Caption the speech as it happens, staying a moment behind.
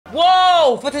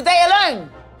Whoa, for today alone?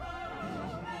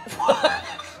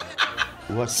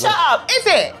 Shut up, is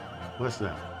it? What's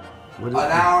that? What is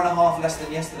An hour and a half less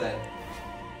than yesterday.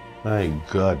 My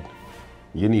God,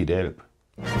 you need help.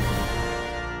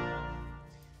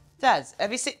 Daz,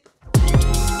 have you seen...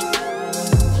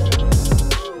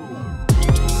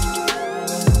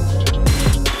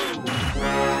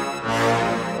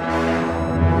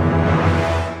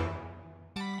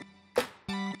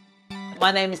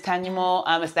 My name is Thanyia Moore.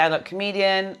 I'm a stand-up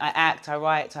comedian. I act, I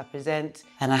write, I present,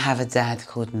 and I have a dad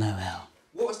called Noel.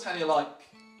 What was Thanyia like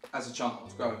as a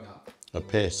child growing up? A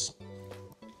piss.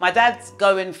 My dad's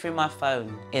going through my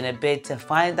phone in a bid to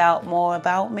find out more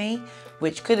about me,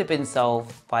 which could have been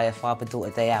solved by a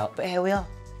father-daughter day out, but here we are.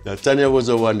 Now, Thanyia was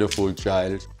a wonderful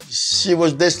child. She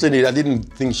was destined. I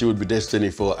didn't think she would be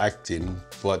destined for acting,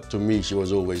 but to me, she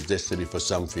was always destined for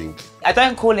something. I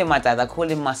don't call him my dad, I call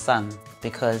him my son,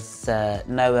 because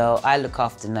Noel, I look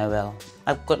after Noel.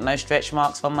 I've got no stretch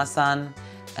marks from my son.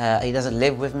 He doesn't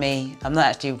live with me. I'm not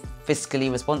actually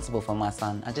fiscally responsible for my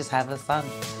son. I just have a son.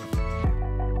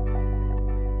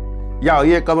 Yo,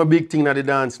 here come a big thing at the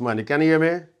dance, man. You can hear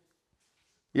me?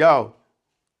 Yo.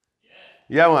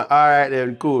 Yeah, man. All right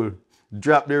then, cool.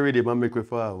 Drop the rhythm and make it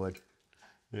forward.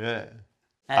 Yeah.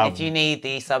 And if you need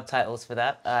the subtitles for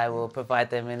that, I will provide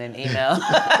them in an email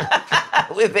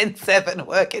within 7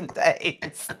 working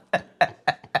days.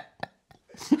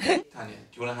 Thanyia,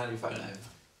 do you want to hand your phone over?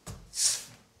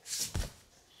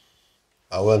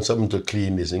 I want something to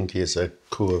clean this in case of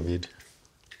COVID.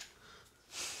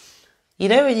 You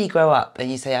know when you grow up and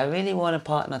you say, I really want a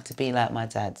partner to be like my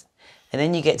dad. And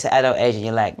then you get to adult age and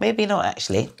you're like, maybe not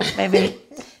actually.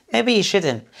 Maybe you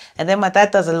shouldn't. And then my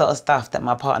dad does a lot of stuff that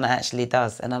my partner actually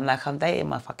does. And I'm like, I'm dating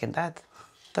my fucking dad.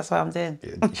 That's what I'm doing.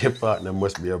 Your partner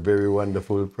must be a very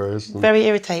wonderful person. Very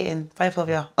irritating, both of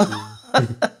you.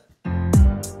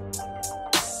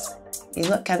 He's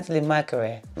not cancelling my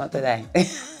career, not today.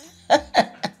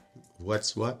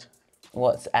 What's what?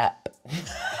 WhatsApp.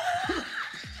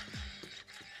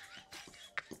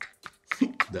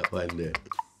 That one there.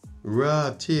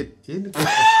 Raw tit.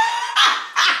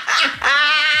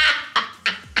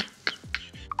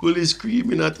 Bully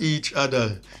screaming at each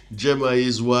other. Gemma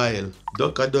is wild.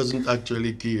 Ducker doesn't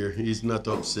actually care. He's not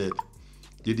upset.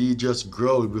 Did he just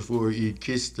growl before he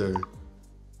kissed her?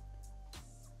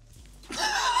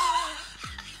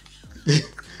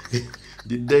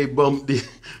 Did they bump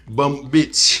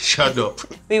bits? Shut up.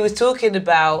 We was talking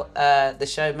about the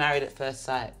show Married at First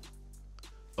Sight.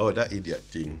 Oh, that idiot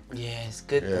thing. Yeah, it's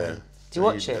good. Yeah. Though. Do you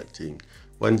watch it? Thing.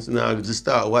 Once now I just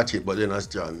start watch it, but then I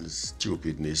start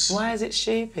stupidness. Why is it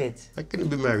stupid? I couldn't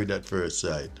be married at first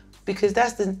sight. Because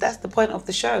that's the point of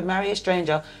the show. Marry a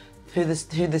stranger, who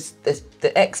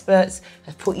the experts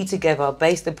have put you together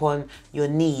based upon your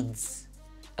needs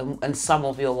and some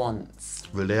of your wants.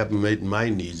 Well, they haven't made my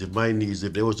needs. If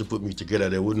they was to put me together,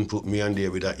 they wouldn't put me on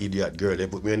there with that idiot girl. They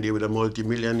put me on there with a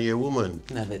multi-millionaire woman.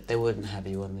 No, they wouldn't have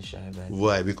you on the show, babe.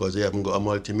 Why? Because they haven't got a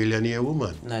multi-millionaire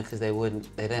woman. No, because they wouldn't.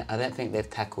 I don't think they've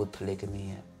tackled polygamy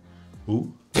yet.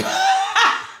 Who?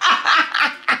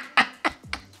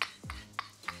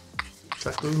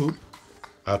 Tackle who?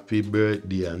 Happy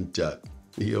birthday and chat.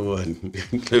 You man,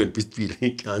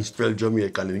 he can't spell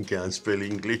Jamaican and he can't spell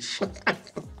English.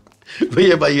 But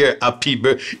you ever hear happy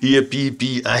birthday,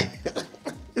 A-P-P-I?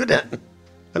 You that?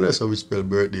 And that's how we spell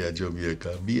birthday at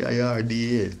Jamaica,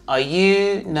 B-I-R-D-A. Are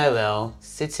you, Noel,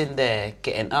 sitting there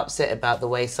getting upset about the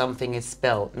way something is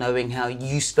spelled, knowing how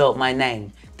you spelled my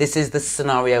name? This is the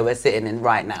scenario we're sitting in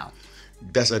right now.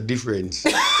 That's a difference.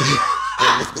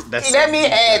 Let me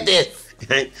hear this.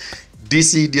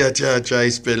 This idiot try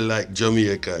spell like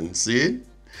Jamaican, see?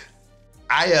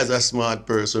 I, as a smart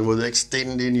person, was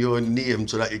extending your name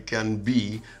so that it can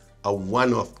be a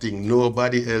one-off thing.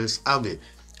 Nobody else have it.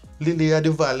 Lily of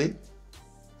the Valley,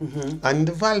 and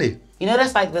the Valley. You know,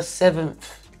 that's like the 7th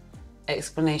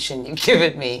explanation you've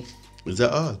given me. Is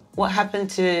that all? What happened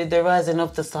to the rising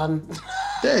of the sun?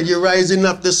 There, you're rising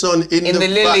up the sun in the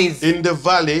lilies. In the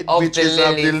valley, which is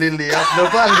of the lily of the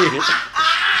valley.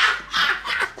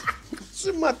 What's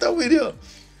the matter with you?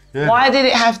 Yeah. Why did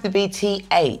it have to be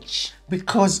TH?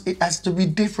 Because it has to be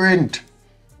different.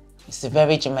 It's a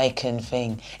very Jamaican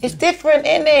thing. It's different,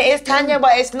 isn't it? It's Thanyia,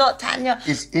 but it's not Thanyia.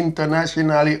 It's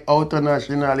internationally,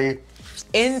 outernationally.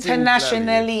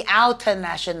 Internationally,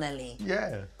 outernationally.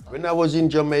 Yeah. When I was in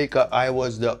Jamaica, I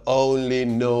was the only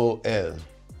Noel.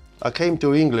 I came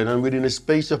to England and within a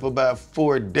space of about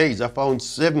 4 days, I found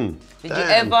 7. Did you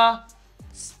ever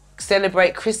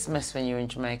celebrate Christmas when you were in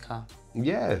Jamaica?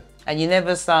 Yeah. And you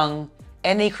never sung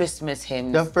any Christmas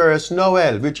hymns? The first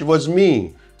Noel, which was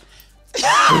me.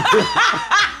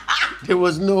 There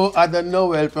was no other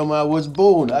Noel from I was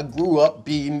born. I grew up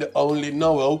being the only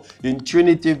Noel in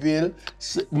Trinityville,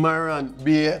 Maran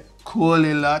Bay,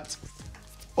 Colilot,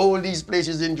 all these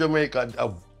places in Jamaica.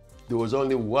 There was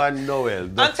only one Noel.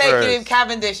 I'm taking him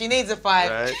Cavendish. He needs a 5.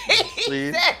 Right.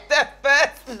 He said the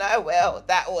first Noel.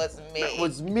 That was me. That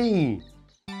was me.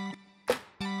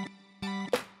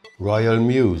 Royal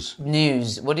Muse.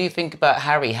 News. What do you think about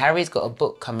Harry? Harry's got a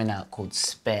book coming out called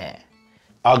Spare.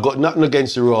 I got nothing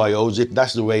against the royals. If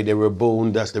that's the way they were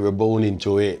born, they were born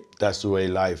into it. That's the way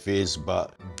life is.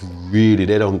 But really,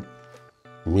 they don't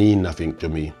mean nothing to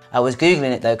me. I was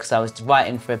Googling it though because I was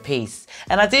writing for a piece.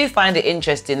 And I do find it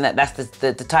interesting that that's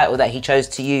the title that he chose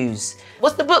to use.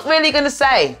 What's the book really going to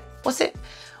say? What's it?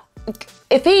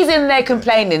 If he's in there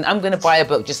complaining, I'm going to buy a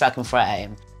book just so I can throw it at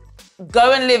him.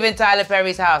 Go and live in Tyler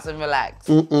Perry's house and relax.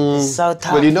 It's so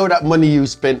tough. Well, you know that money you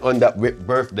spent on that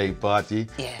birthday party?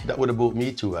 Yeah. That would have bought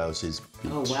me 2 houses.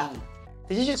 Oh, wow.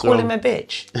 Did you just call him a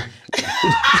bitch?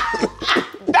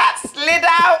 That slid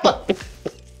out.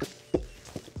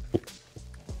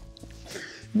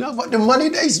 No, but the money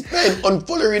they spent on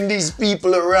following these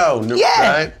people around,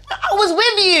 Yeah, right? I was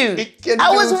with you. I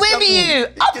was with you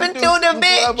up until the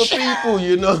bitch. Other people,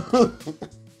 you know.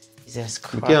 Jesus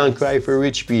Christ. You can't cry for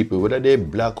rich people. Whether they're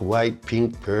black, white,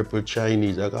 pink, purple,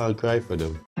 Chinese, I can't cry for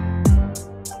them.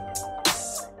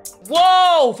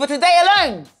 Whoa, for today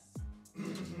alone?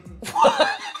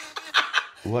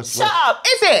 Shut up,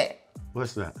 is it?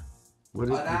 What's that? What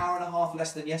is An hour and a half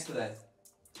less than yesterday.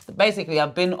 Basically,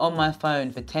 I've been on my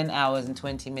phone for 10 hours and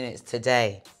 20 minutes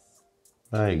today.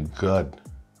 My God,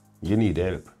 you need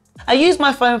help. I use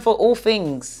my phone for all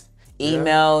things.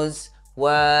 Emails,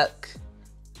 work,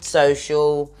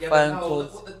 social, Yeah, phone but no,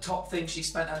 calls. what the top thing she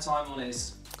spent her time on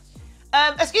is?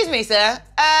 Excuse me, sir.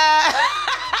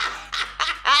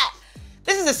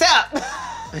 This is a setup.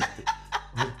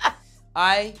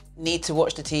 I need to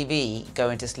watch the TV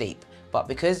going to sleep. But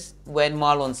because when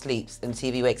Marlon sleeps and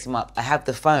TV wakes him up, I have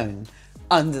the phone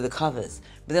under the covers.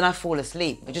 But then I fall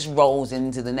asleep. It just rolls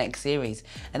into the next series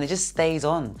and it just stays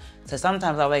on. So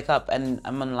sometimes I wake up and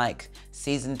I'm on like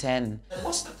season 10.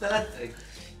 What's the third thing?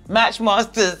 Match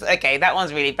Masters. Okay, that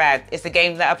one's really bad. It's the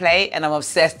game that I play and I'm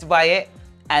obsessed by it.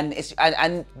 And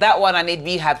and that one I need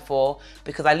rehab for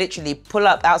because I literally pull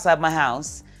up outside my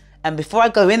house and before I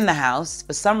go in the house,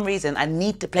 for some reason, I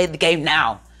need to play the game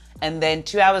now. And then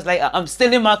 2 hours later, I'm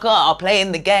still in my car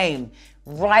playing the game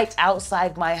right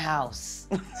outside my house.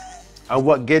 And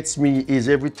what gets me is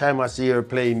every time I see her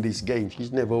playing this game,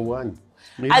 she's never won.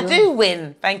 I do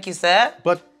win, thank you, sir.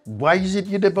 But why is it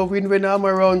you never win when I'm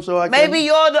around so I can... Maybe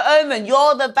you're the omen,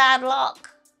 you're the bad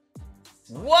luck.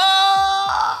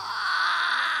 Whoa!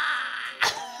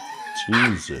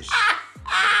 Jesus.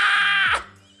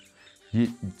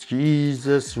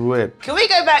 Jesus wept. Can we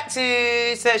go back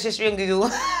to search history on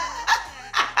Google?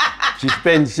 She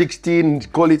spends 16,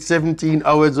 call it 17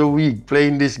 hours a week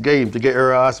playing this game to get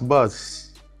her ass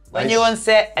buzzed. When you're on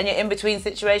set and you're in between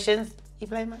situations, you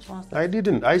play Match Master. I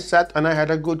didn't. I sat and I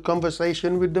had a good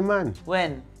conversation with the man.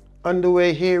 When? On the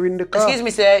way here in the car. Excuse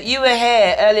me, sir, you were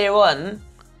here earlier on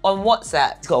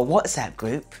WhatsApp. It's got a WhatsApp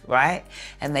group, right?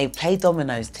 And they play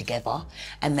dominoes together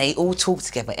and they all talk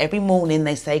together. Every morning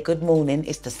they say good morning.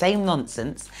 It's the same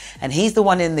nonsense. And he's the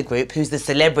one in the group who's the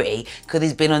celebrity because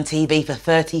he's been on TV for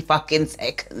 30 fucking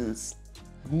seconds.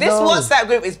 No. This WhatsApp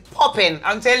group is popping,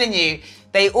 I'm telling you.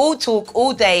 They all talk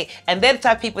all day and they're the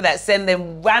type of people that send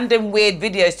them random weird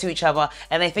videos to each other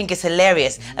and they think it's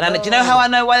hilarious. And do you know how I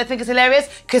know why they think it's hilarious?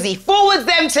 Because he forwards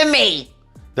them to me.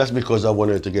 That's because I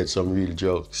wanted to get some real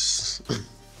jokes.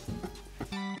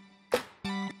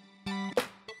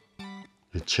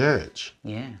 The church.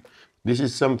 Yeah. This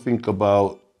is something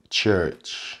about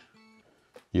church.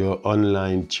 Your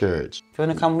online church. Do you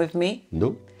want to come with me?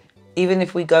 Nope. Even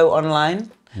if we go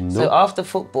online? Nope. So after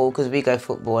football, because we go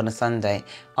football on a Sunday,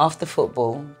 after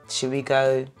football, should we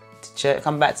go to church,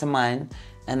 come back to mine,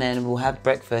 and then we'll have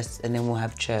breakfast and then we'll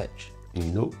have church?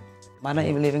 Nope. I don't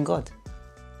even believe in God.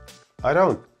 I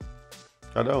don't.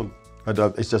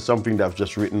 It's just something that's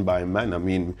just written by man. I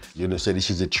mean, you know, say this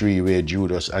is a tree where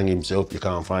Judas hung himself, you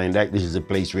can't find that. This is a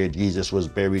place where Jesus was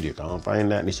buried, you can't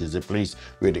find that. This is a place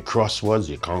where the cross was,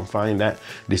 you can't find that.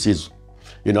 This is,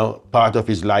 you know, part of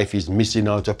his life is missing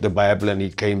out of the Bible and he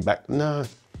came back. No.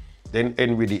 Then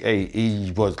Henry VIII,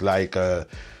 he was like a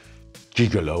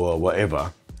gigolo or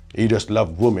whatever. He just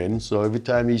loved women, so every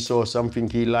time he saw something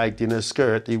he liked in a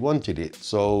skirt, he wanted it.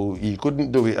 So he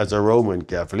couldn't do it as a Roman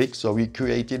Catholic, so he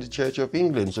created the Church of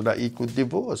England so that he could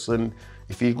divorce. And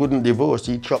if he couldn't divorce,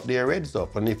 he chopped their heads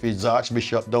off. And if his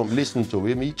archbishop don't listen to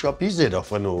him, he chop his head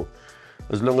off and all.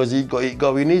 As long as he got it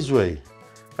going his way.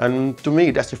 And to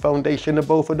me, that's the foundation of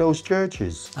both of those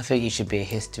churches. I think you should be a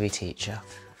history teacher.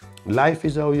 Life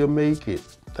is how you make it.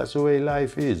 That's the way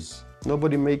life is.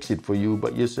 Nobody makes it for you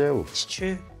but yourself. It's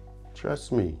true.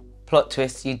 Trust me. Plot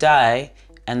twist, you die,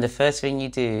 and the first thing you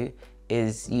do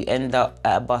is you end up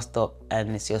at a bus stop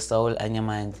and it's your soul and your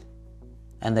mind.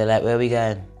 And they're like, where are we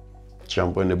going?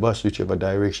 Jump on the bus, whichever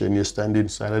direction you're standing,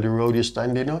 side of the road you're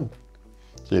standing on.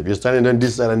 So if you're standing on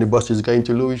this side and the bus is going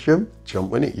to Lewisham,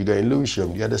 jump on it, you're going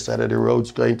Lewisham. The other side of the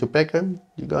road's going to Peckham,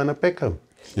 you're going to Peckham.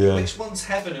 Yeah. Which one's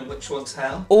heaven and which one's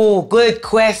hell? Oh, good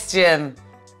question.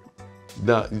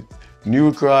 Now,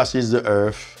 New Cross is the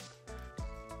earth,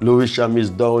 Lewisham is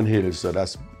downhill, so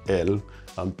that's hell,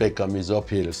 and Peckham is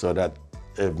uphill, so that's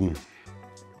heaven.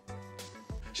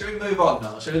 Shall we move on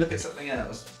now? Shall we look at something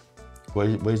else? What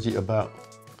is it about?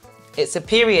 It's a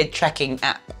period tracking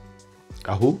app.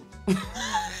 A who?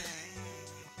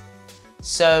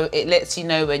 So it lets you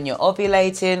know when you're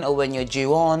ovulating or when you're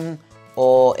due on,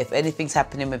 or if anything's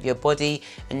happening with your body,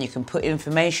 and you can put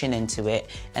information into it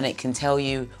and it can tell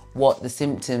you what the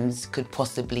symptoms could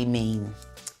possibly mean.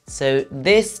 So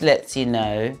this lets you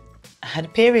know I had a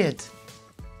period.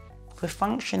 We're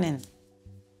functioning.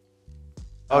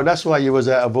 Oh, that's why you was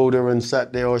out of order on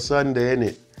Saturday or Sunday,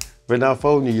 innit? When I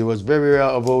found you, you was very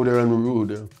out of order and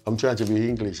rude. I'm trying to be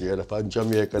English here. If I'm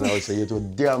Jamaican, I would say you're too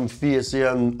damn fierce here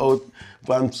and out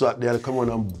on Saturday, I'll come on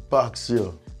and box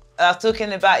you. I was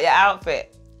talking about your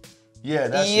outfit. Yeah,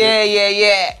 that's it.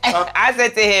 Yeah. I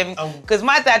said to him, because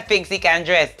my dad thinks he can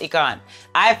dress, he can't.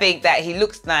 I think that he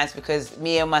looks nice because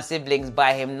me and my siblings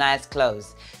buy him nice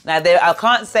clothes. Now, I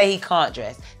can't say he can't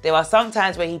dress. There are some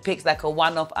times where he picks like a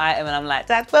one-off item and I'm like,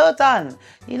 Dad, well done.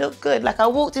 You look good. Like I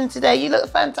walked in today, you look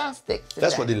fantastic today.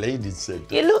 That's what the ladies said.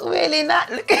 You look really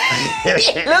nice.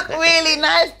 You look really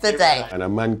nice today. And a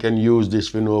man can use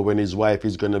this to know when his wife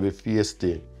is going to be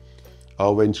feisty.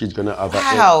 Or when she's gonna have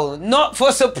wow, not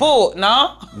for support,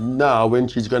 no? No, when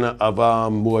she's gonna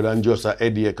have more than just a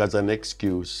headache as an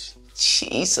excuse.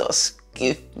 Jesus,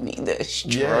 give me the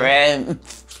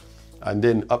strength. Yeah. And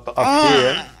then up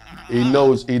here, he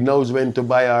knows when to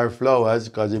buy her flowers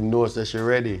because he knows that she's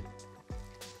ready.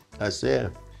 That's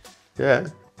it. Yeah.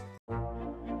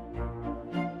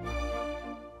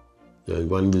 Yeah,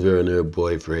 one with her and her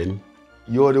boyfriend.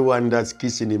 You're the one that's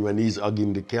kissing him and he's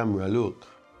hugging the camera, look.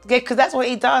 Yeah, because that's what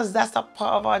he does. That's a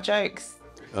part of our jokes.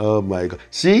 Oh my God.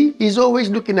 See, he's always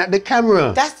looking at the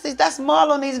camera. That's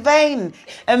Marl on his vein.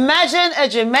 Imagine a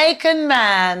Jamaican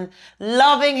man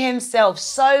loving himself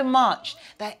so much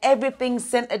that everything's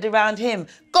centered around him.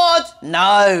 God,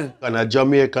 no. And a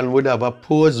Jamaican would have a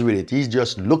pose with it. He's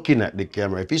just looking at the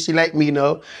camera. If you see like me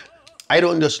now, I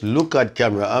don't just look at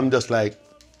camera. I'm just like,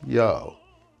 yo.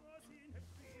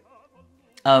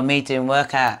 Oh, me doing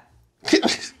workout.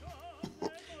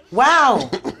 Wow,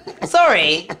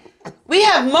 sorry. We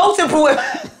have multiple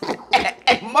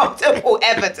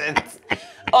evidence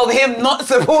of him not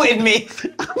supporting me.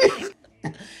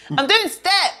 I'm doing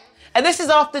step, and this is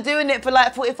after doing it for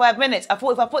like 45 minutes. I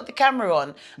thought if I put the camera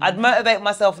on, I'd motivate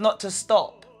myself not to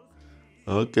stop.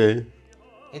 Okay.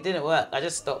 It didn't work, I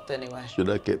just stopped anyway. Should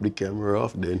I keep the camera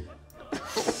off then?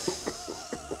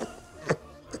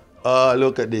 Oh,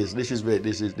 look at this. This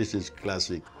is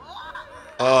classic.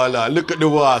 Oh, no, look at the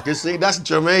walk. You see, that's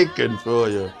Jamaican for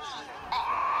you. Look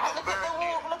at the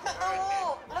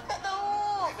walk, look at the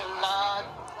walk, look at the walk.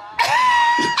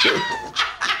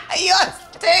 You're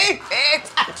stupid.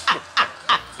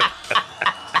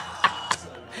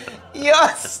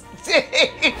 You're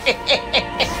stupid.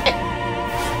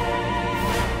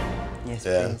 Yes,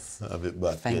 Yeah, please. have it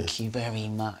back. Thank you very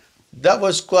much. That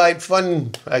was quite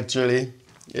fun, actually.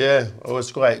 Yeah, it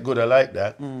was quite good. I like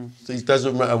that. So it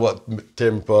doesn't matter what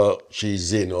temper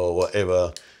she's in or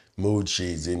whatever mood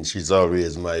she's in. She's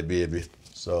always my baby.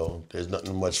 So there's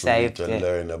nothing much for me to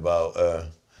learn about her,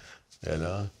 you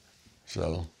know.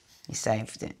 So You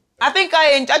saved it. I think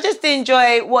I just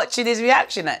enjoy watching his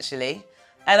reaction, actually.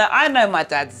 And I know my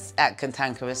dad's at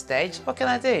cantankerous stage. What can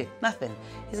I do? Nothing.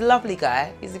 He's a lovely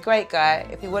guy. He's a great guy.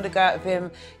 If you want to go out with him,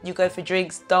 you go for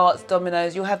drinks, darts,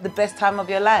 dominoes, you'll have the best time of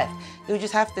your life. You'll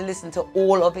just have to listen to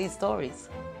all of his stories.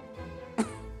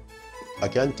 I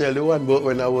can't tell you one, but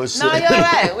when I was... No, you're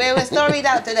right. We're storied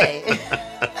out today.